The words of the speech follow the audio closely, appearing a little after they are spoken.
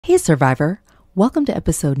Hey Survivor, welcome to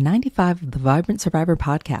episode 95 of the Vibrant Survivor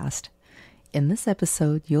podcast. In this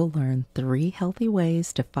episode, you'll learn 3 healthy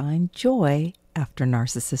ways to find joy after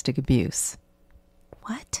narcissistic abuse.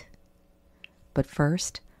 What? But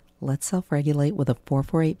first, let's self-regulate with a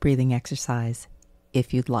 4-4-8 breathing exercise,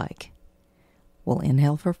 if you'd like. We'll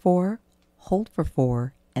inhale for 4, hold for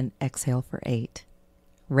 4, and exhale for 8.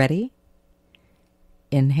 Ready?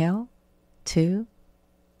 Inhale, 2,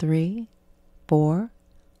 3, 4.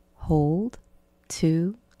 Hold,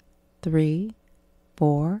 2, 3,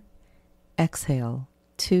 4. Exhale,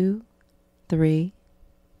 2, 3,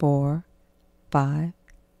 4, 5,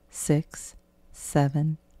 6,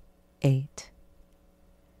 7, 8.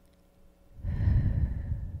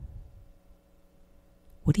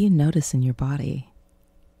 What do you notice in your body?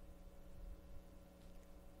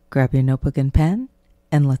 Grab your notebook and pen,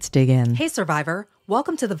 and let's dig in. Hey Survivor,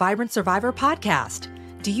 welcome to the Vibrant Survivor podcast.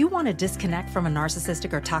 Do you want to disconnect from a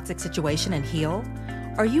narcissistic or toxic situation and heal?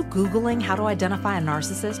 Are you Googling how to identify a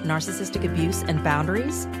narcissist, narcissistic abuse, and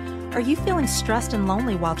boundaries? Are you feeling stressed and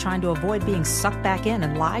lonely while trying to avoid being sucked back in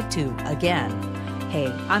and lied to again?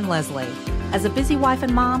 Hey, I'm Lesley. As a busy wife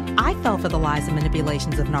and mom, I fell for the lies and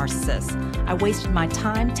manipulations of narcissists. I wasted my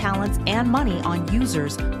time, talents, and money on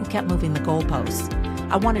users who kept moving the goalposts.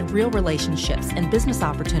 I wanted real relationships and business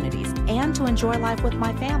opportunities and to enjoy life with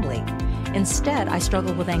my family. Instead, I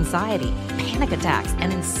struggled with anxiety, panic attacks,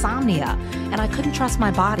 and insomnia, and I couldn't trust my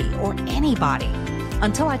body or anybody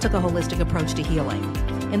until I took a holistic approach to healing.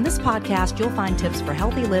 In this podcast, you'll find tips for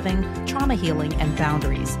healthy living, trauma healing, and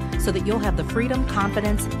boundaries so that you'll have the freedom,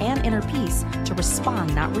 confidence, and inner peace to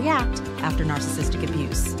respond, not react, after narcissistic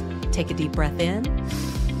abuse. Take a deep breath in,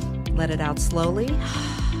 let it out slowly,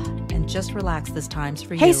 and just relax. This time's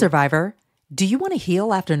for you. Hey Survivor, do you want to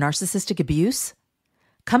heal after narcissistic abuse?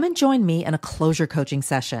 Come and join me in a closure coaching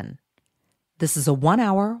session. This is a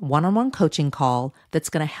 1-hour, one-on-one coaching call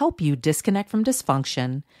that's going to help you disconnect from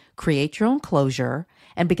dysfunction, create your own closure,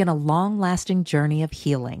 and begin a long-lasting journey of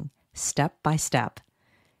healing, step by step.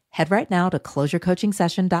 Head right now to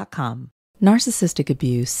closurecoachingsession.com. Narcissistic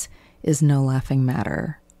abuse is no laughing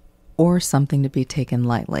matter or something to be taken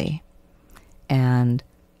lightly. And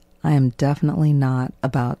I am definitely not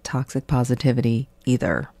about toxic positivity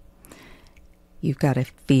either. You've got to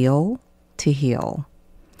feel to heal.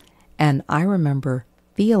 And I remember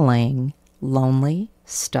feeling lonely,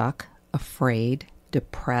 stuck, afraid,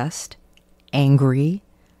 depressed, angry,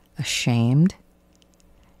 ashamed.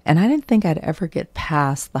 And I didn't think I'd ever get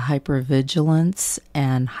past the hypervigilance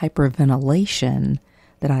and hyperventilation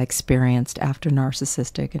that I experienced after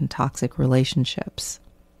narcissistic and toxic relationships.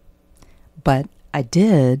 But I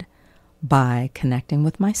did by connecting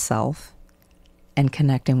with myself and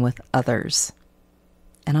connecting with others.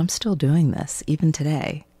 And I'm still doing this, even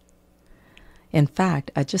today. In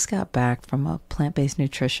fact, I just got back from a plant-based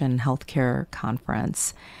nutrition healthcare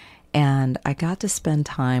conference, and I got to spend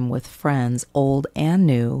time with friends, old and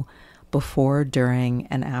new, before, during,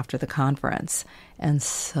 and after the conference. And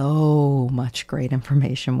so much great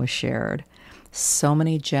information was shared. So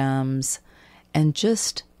many gems, and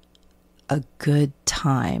just a good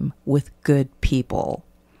time with good people.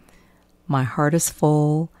 My heart is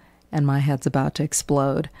full, and my head's about to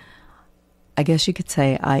explode. I guess you could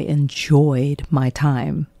say I enjoyed my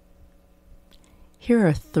time. Here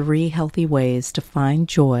are 3 healthy ways to find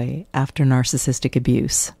joy after narcissistic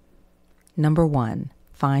abuse. Number 1,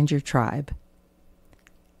 find your tribe.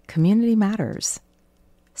 Community matters.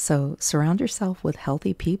 So surround yourself with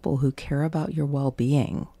healthy people who care about your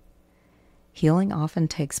well-being. Healing often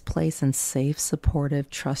takes place in safe, supportive,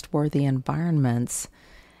 trustworthy environments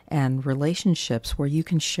and relationships where you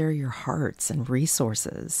can share your hearts and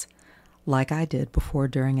resources, like I did before,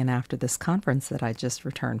 during, and after this conference that I just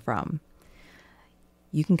returned from.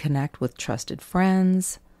 You can connect with trusted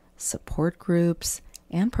friends, support groups,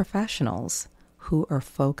 and professionals who are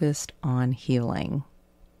focused on healing.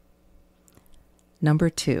 Number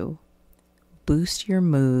 2, boost your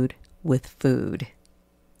mood with food.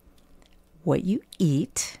 What you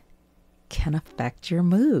eat can affect your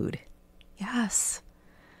mood. Yes.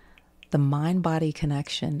 The mind-body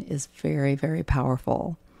connection is very, very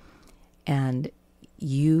powerful, and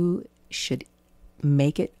you should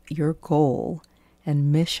make it your goal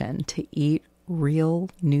and mission to eat real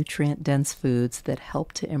nutrient-dense foods that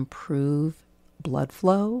help to improve blood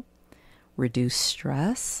flow, reduce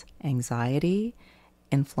stress, anxiety,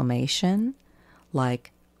 inflammation,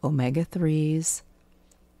 like omega-3s,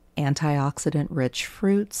 antioxidant-rich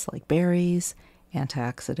fruits like berries,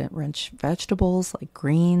 antioxidant-rich vegetables like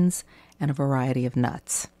greens, and a variety of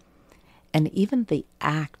nuts. And even the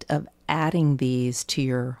act of adding these to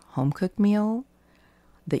your home-cooked meal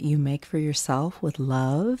that you make for yourself with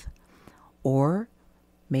love, or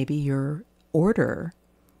maybe your order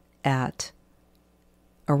at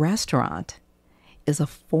a restaurant is a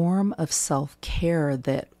form of self-care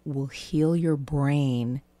that will heal your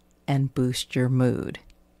brain and boost your mood.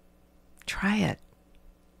 Try it.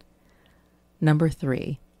 Number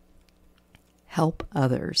 3, help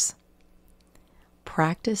others.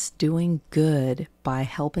 Practice doing good by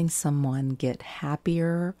helping someone get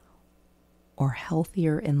happier or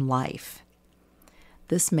healthier in life.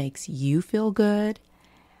 This makes you feel good,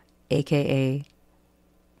 aka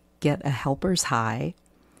get a helper's high,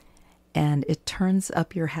 and it turns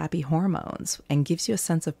up your happy hormones and gives you a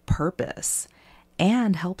sense of purpose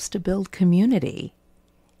and helps to build community.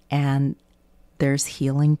 And there's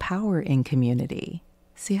healing power in community.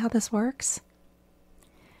 See how this works?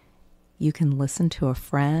 You can listen to a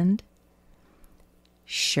friend,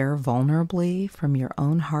 share vulnerably from your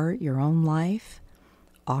own heart, your own life,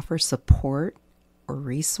 offer support or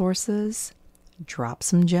resources, drop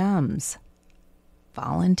some gems,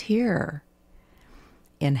 volunteer,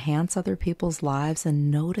 enhance other people's lives,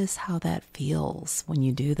 and notice how that feels when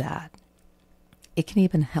you do that. It can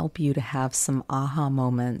even help you to have some aha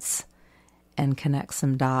moments and connect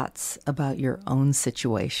some dots about your own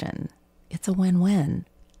situation. It's a win-win.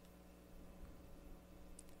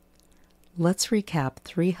 Let's recap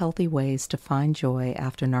 3 healthy ways to find joy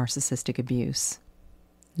after narcissistic abuse.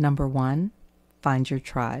 Number 1, find your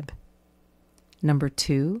tribe. Number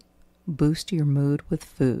 2, boost your mood with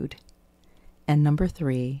food. And number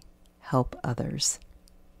 3, help others.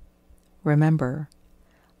 Remember,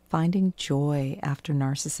 finding joy after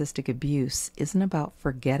narcissistic abuse isn't about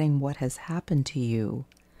forgetting what has happened to you,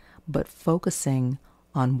 but focusing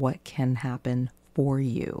on what can happen for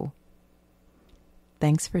you.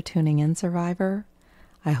 Thanks for tuning in, Survivor.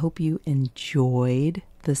 I hope you enjoyed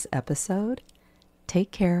this episode. Take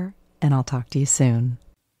care, and I'll talk to you soon.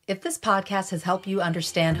 If this podcast has helped you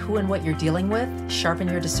understand who and what you're dealing with, sharpen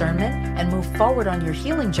your discernment, and move forward on your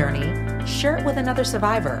healing journey, share it with another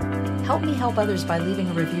survivor. Help me help others by leaving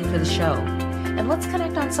a review for the show. And let's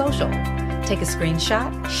connect on social. Take a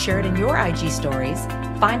screenshot, share it in your IG stories,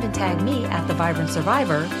 find and tag me at The Vibrant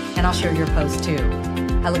Survivor, and I'll share your post too.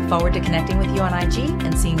 I look forward to connecting with you on IG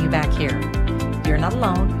and seeing you back here. You're not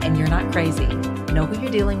alone and you're not crazy. Know who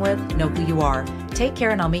you're dealing with, know who you are. Take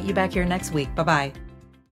care, and I'll meet you back here next week. Bye-bye.